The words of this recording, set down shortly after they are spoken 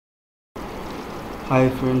Hi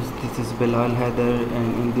friends, this is Bilal Haider,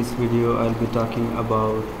 and in this video I'll be talking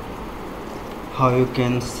about how you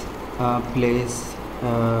can place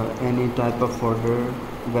any type of order,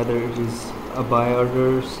 whether it is a buy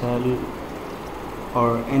order, sell,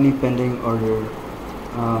 or any pending order.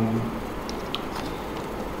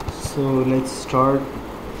 So let's start.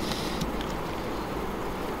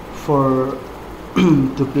 For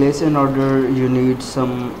to place an order you need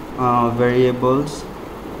some variables.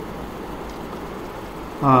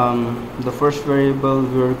 The first variable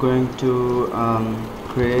we're going to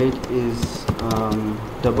create is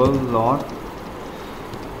double lot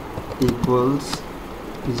equals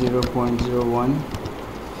 0.01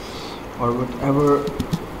 or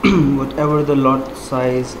whatever the lot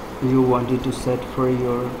size you wanted to set for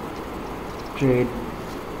your trade.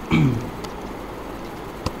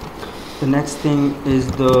 The next thing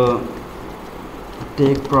is the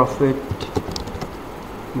take profit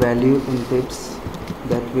value in pips,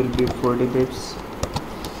 that will be 40 pips,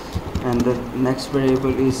 and the next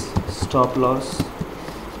variable is stop loss.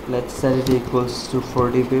 Let's set it equals to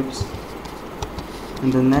 40 pips,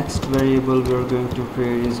 and the next variable we are going to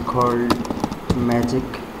create is called magic,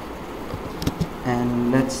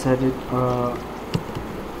 and let's set it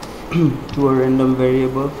to a random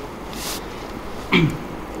variable.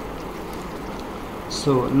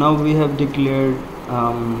 So now we have declared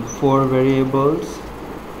 4 variables.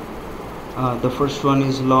 The first one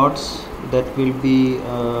is lots, that will be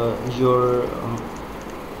your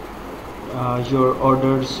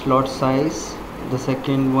order's lot size. The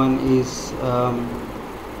second one is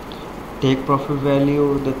take profit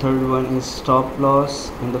value. The third one is stop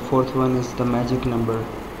loss, and the fourth one is the magic number.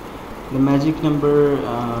 The magic number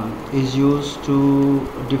is used to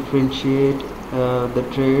differentiate the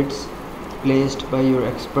trades placed by your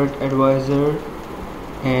expert advisor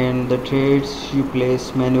and the trades you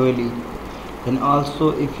place manually. And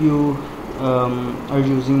also, if you are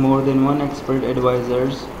using more than one expert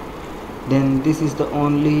advisors, then this is the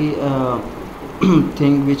only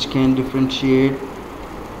thing which can differentiate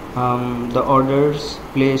the orders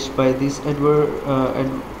placed by this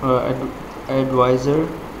advisor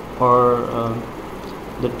or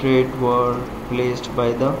the trade were placed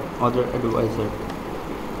by the other advisor.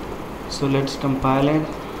 So let's compile it.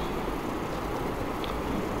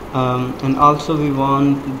 And also we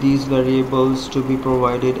want these variables to be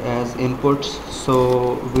provided as inputs,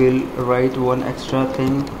 so we'll write one extra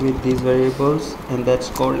thing with these variables, and that's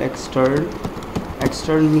called extern.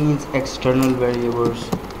 Extern means external variables,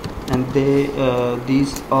 and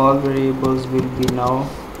these all variables will be now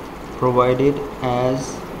provided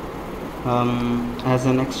as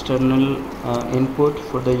an external input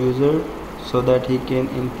for the user, so that he can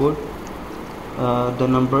input the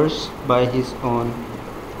numbers by his own.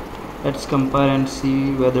 Let's compare and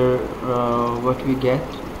see whether what we get.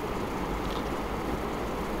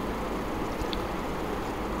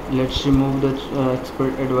 Let's remove the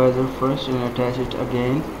expert advisor first and attach it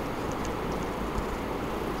again.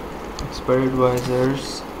 Expert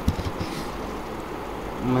advisors,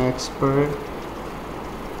 my expert,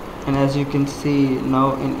 and as you can see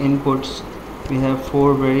now in inputs we have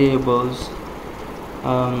 4 variables.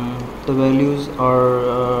 The values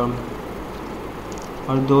are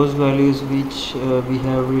those values which we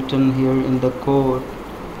have written here in the code,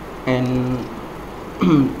 and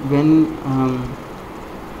when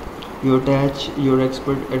you attach your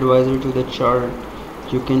expert advisor to the chart,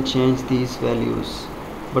 you can change these values,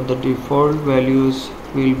 but the default values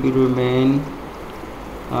will be remain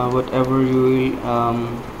whatever you will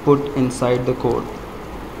put inside the code.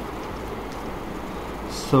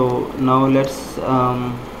 So now let's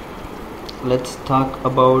talk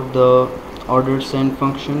about the OrderSend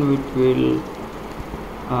function, which will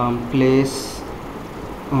place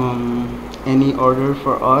any order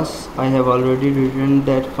for us. I have already written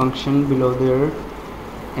that function below there,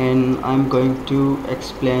 and I'm going to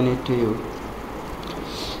explain it to you.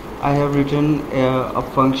 I have written a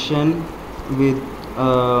function with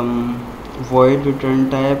void return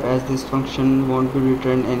type, as this function won't be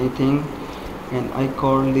return anything, and I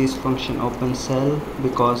call this function open cell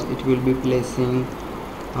because it will be placing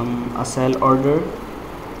a sell order.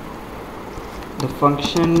 The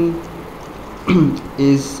function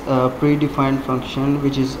is a predefined function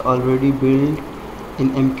which is already built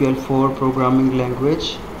in Mql4 programming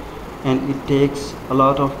language, and it takes a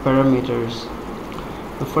lot of parameters.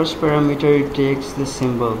 The first parameter, it takes the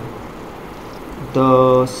symbol.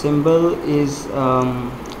 The symbol is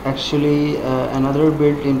actually another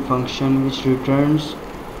built-in function which returns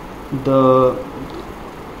the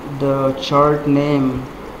chart name,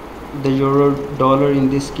 the euro dollar in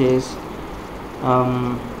this case,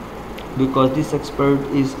 because this expert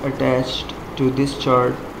is attached to this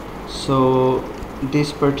chart, so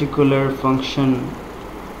this particular function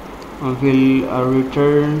will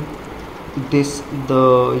return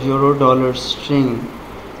the euro dollar string,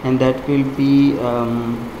 and that will be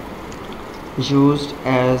used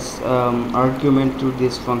as argument to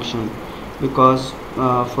this function, because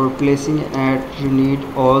for placing an ad you need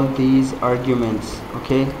all these arguments.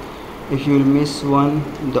 Okay, if you will miss one,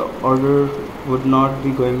 the order would not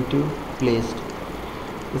be going to placed.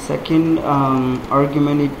 The second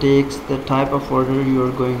argument, it takes the type of order you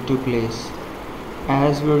are going to place.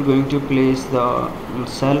 As we are going to place the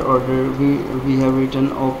sell order, we have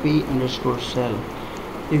written op underscore sell.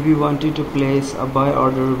 If we wanted to place a buy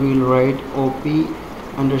order, we will write op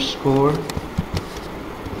underscore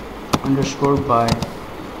buy.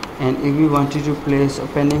 And if we wanted to place a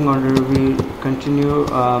pending order, we will continue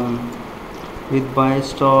with buy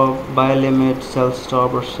stop, buy limit, sell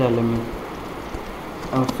stop, or sell limit.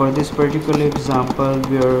 For this particular example,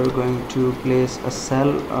 we are going to place a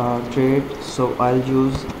sell trade, so I'll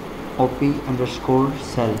use op underscore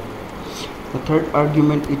sell. The third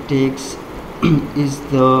argument it takes is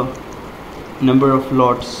the number of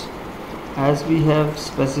lots. As we have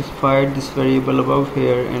specified this variable above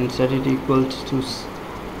here and set it equals to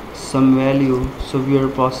some value, so we are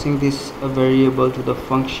passing this variable to the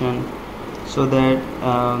function, so that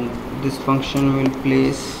this function will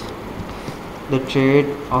place the trade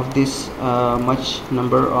of this much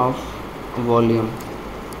number of volume.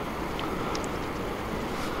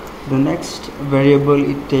 The next variable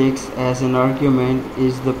it takes as an argument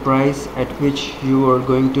is the price at which you are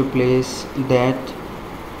going to place that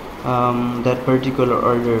particular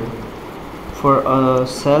order. For a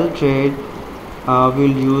sell trade,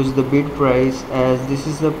 we'll use the bid price, as this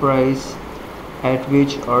is the price at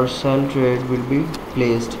which our sell trade will be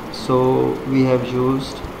placed. So we have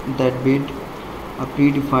used that bid, a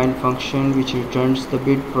predefined function which returns the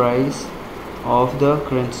bid price of the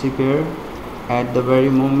currency pair at the very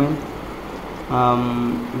moment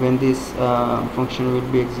when this function will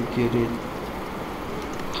be executed.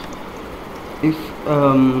 If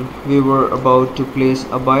we were about to place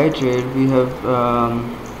a buy trade, we have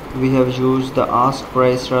used the ask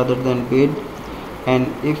price rather than bid. And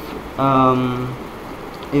if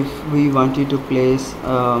we wanted to place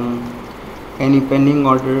any pending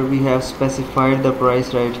order, we have specified the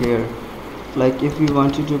price right here. Like if we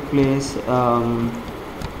wanted to place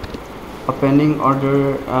a pending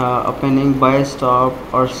order, a pending buy stop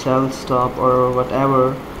or sell stop or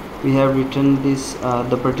whatever, we have written this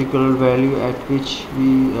the particular value at which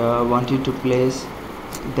we wanted to place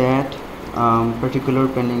that particular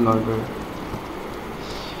pending order.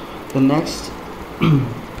 The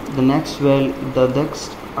next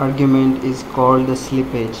argument is called the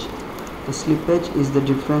slippage. The slippage is the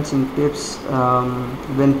difference in pips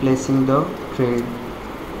when placing the trade.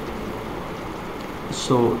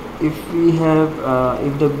 So if we have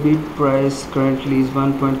if the bid price currently is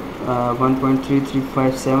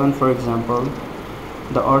 1.3357, for example,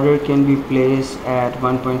 the order can be placed at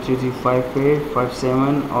 1.3358,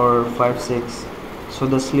 57 or 56. So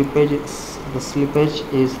the slippage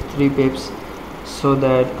is 3 pips, so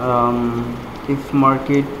that if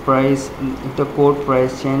market price, if the quote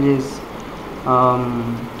price changes,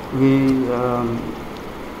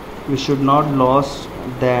 we should not lose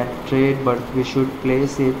that trade, but we should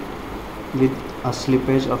place it with a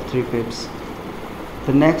slippage of 3 pips.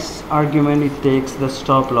 The next argument it takes the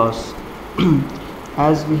stop loss.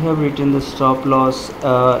 As we have written the stop loss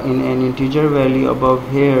in an integer value above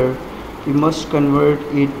here, we must convert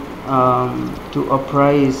it to a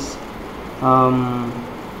price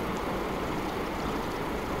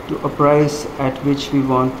at which we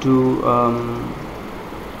want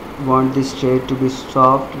this trade to be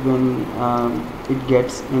stopped when it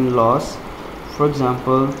gets in loss. For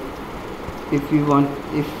example, if we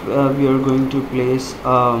are going to place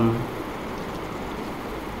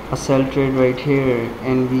a sell trade right here,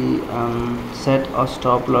 and we set a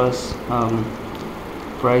stop loss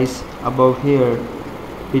price above here,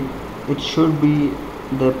 it should be,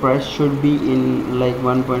 the price should be in like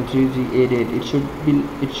 1.3388.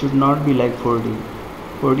 it should not be like 40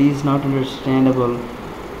 is not understandable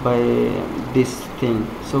by this thing.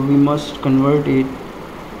 So we must convert it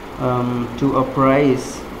to a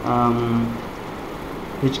price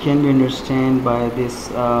which can be understood by this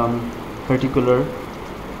particular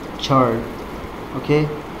chart. Okay,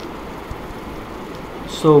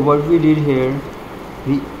 so what we did here,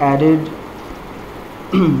 we added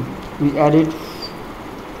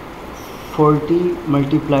 40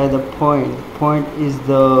 multiply the point is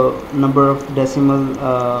the number of decimal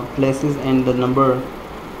places and the number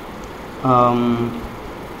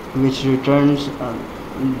which returns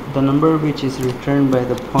the number which is returned by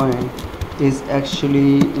the point is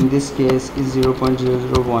actually in this case is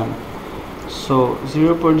 0.001. so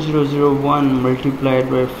 0.001 multiplied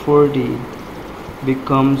by 40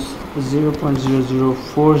 becomes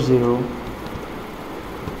 0.0040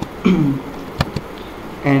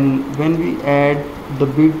 and when we add the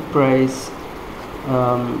bid price,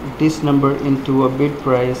 this number into a bid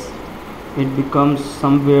price, it becomes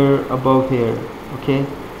somewhere above here, okay,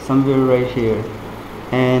 somewhere right here,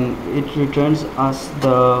 and it returns us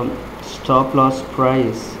the stop loss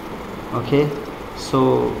price. Okay,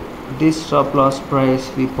 so this stop loss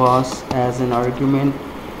price we pass as an argument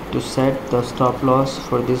to set the stop loss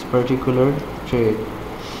for this particular trade.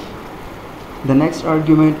 The next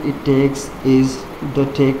argument it takes is the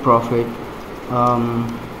take profit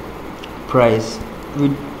price. We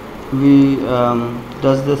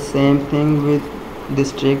does the same thing with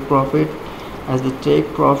this take profit, as the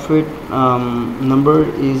take profit number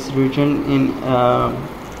is written in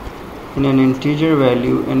an integer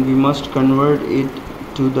value, and we must convert it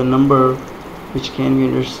to the number which can be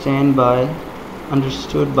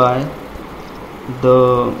understood by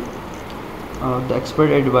the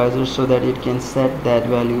expert advisor, so that it can set that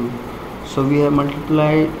value. So we have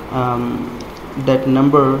multiplied that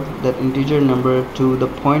number, that integer number, to the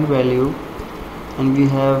point value, and we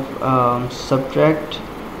have subtract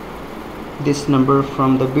this number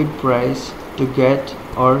from the bid price to get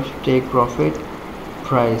our take profit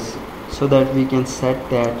price, so that we can set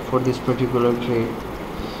that for this particular trade.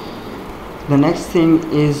 The next thing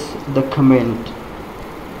is the comment.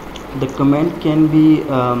 The comment can be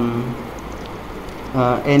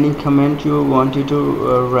any comment you wanted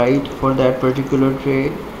to write for that particular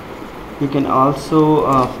trade. You can also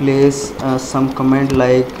place some comment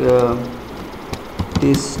like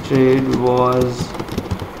this trade was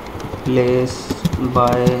placed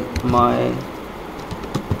by my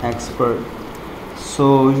expert,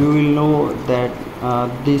 so you will know that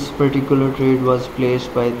this particular trade was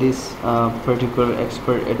placed by this particular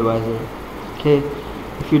expert advisor. Okay,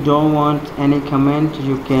 if you don't want any comment,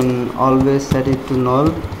 you can always set it to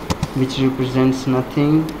null, which represents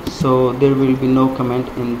nothing, so there will be no comment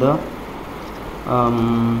in the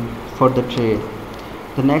for the trade.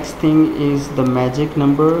 The next thing is the magic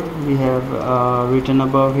number we have written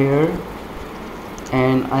above here,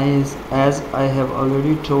 and as I have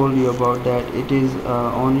already told you about that, it is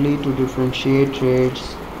only to differentiate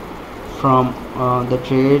trades from the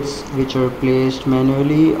trades which are placed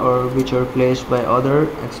manually or which are placed by other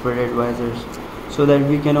expert advisors, so that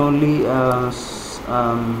we can only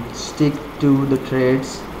stick to the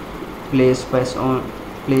trades placed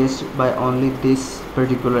by only this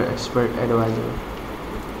particular expert advisor.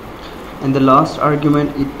 And the last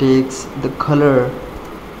argument, it takes the color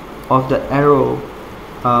of the arrow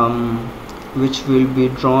which will be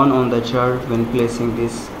drawn on the chart when placing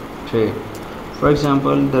this trade. For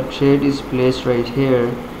example, the trade is placed right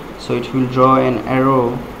here, so it will draw an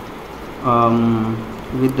arrow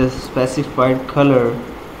with the specified color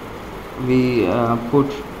we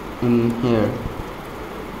put in here.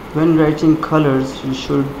 When writing colors, you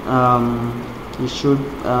should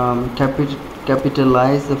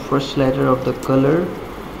capitalize the first letter of the color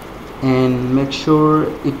and make sure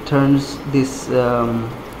it turns this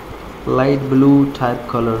light blue type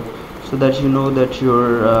color, so that you know that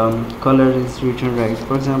your color is written right.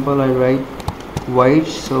 For example, I write white,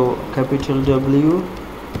 so capital W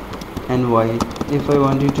and white. If I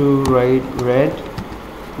wanted to write red,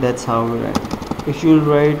 that's how we write. If you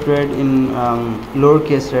write red in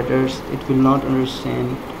lowercase letters, it will not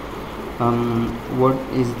understand what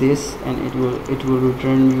is this, and it will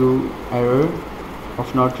return you error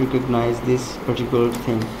of not recognize this particular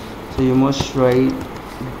thing. So you must write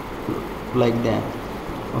like that.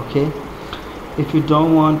 Okay, if you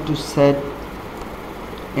don't want to set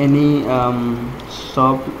any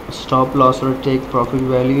stop loss or take profit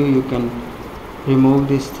value, you can remove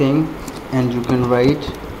this thing and you can write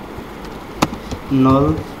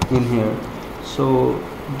null in here, so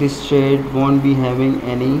this trade won't be having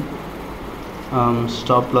any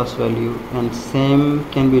stop loss value, and same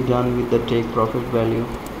can be done with the take profit value.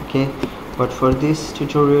 Okay, but for this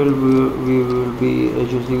tutorial we will be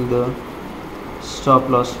using the stop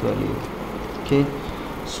loss value. Okay,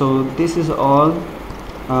 so this is all.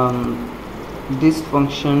 This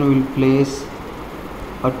function will place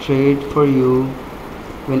a trade for you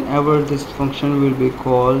whenever this function will be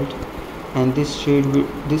called, and this trade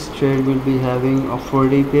will be having a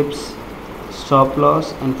 40 pips stop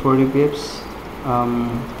loss and 40 pips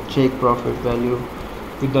take profit value,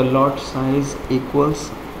 with the lot size equals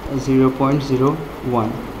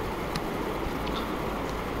 0.01.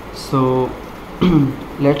 So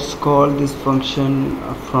let's call this function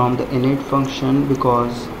from the init function,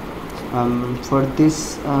 because for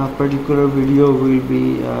this particular video we'll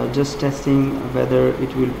be just testing whether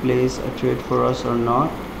it will place a trade for us or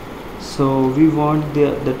not. So we want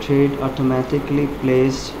the trade automatically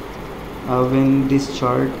placed when this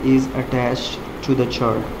chart is attached to the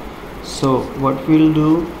chart. So what we'll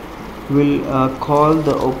do, we'll call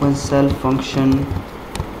the OpenSell function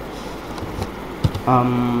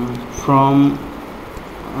from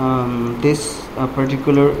this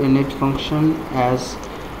particular init function, as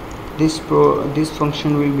this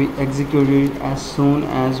function will be executed as soon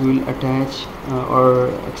as we'll attach our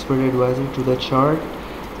expert advisor to the chart.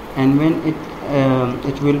 And when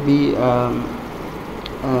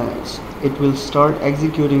it will start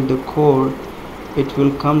executing the code, it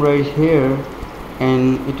will come right here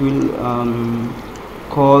and it will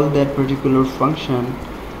call that particular function.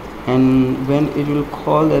 And when it will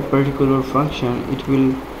call that particular function, it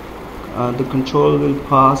will the control will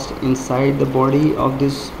pass inside the body of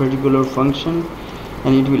this particular function,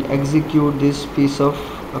 and it will execute this piece of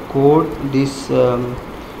code, this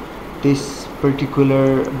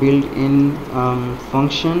particular built-in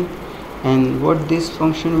function. And what this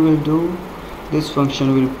function will do, this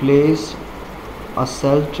function will place a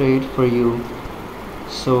sell trade for you.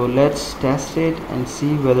 So let's test it and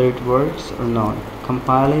see whether it works or not.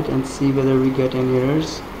 Compile it and see whether we get any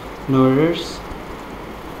errors. No errors.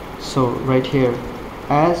 So right here,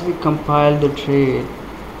 as we compile the trade,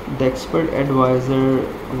 the expert advisor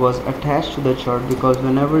was attached to the chart, because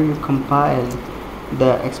whenever you compile,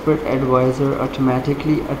 the expert advisor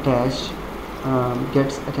automatically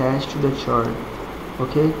gets attached to the chart.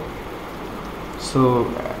 Okay, so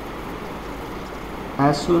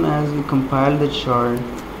as soon as we compile the chart,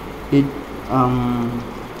 it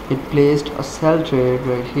placed a sell trade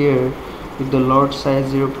right here with the lot size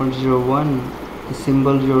 0.01, the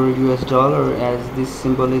symbol euro US dollar, as this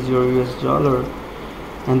symbol is euro US dollar,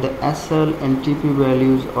 and the SL and TP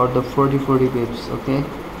values are the 40 pips. Okay,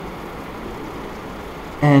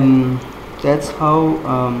 and that's how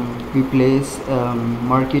we place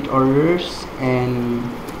market orders. And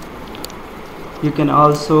you can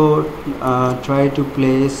also try to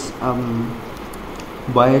place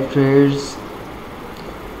buy trades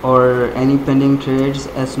or any pending trades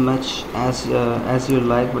as much as you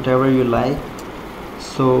like, whatever you like.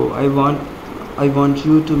 So I want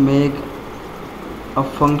you to make a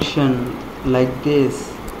function like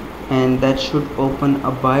this, and that should open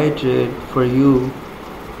a buy trade for you,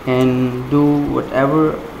 and do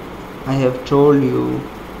whatever I have told you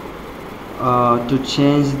to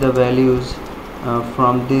change the values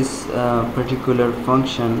from this particular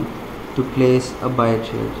function to place a buy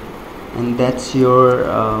trade. And that's your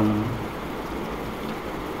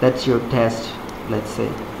test, let's say.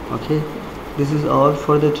 Okay, this is all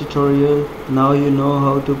for the tutorial. Now you know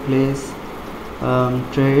how to place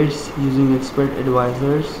trades using expert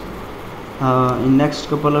advisors. In next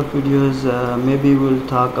couple of videos maybe we'll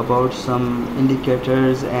talk about some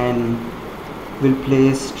indicators, and we'll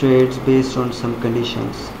place trades based on some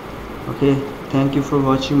conditions. Okay, thank you for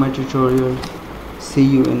watching my tutorial. See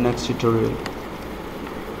you in next tutorial.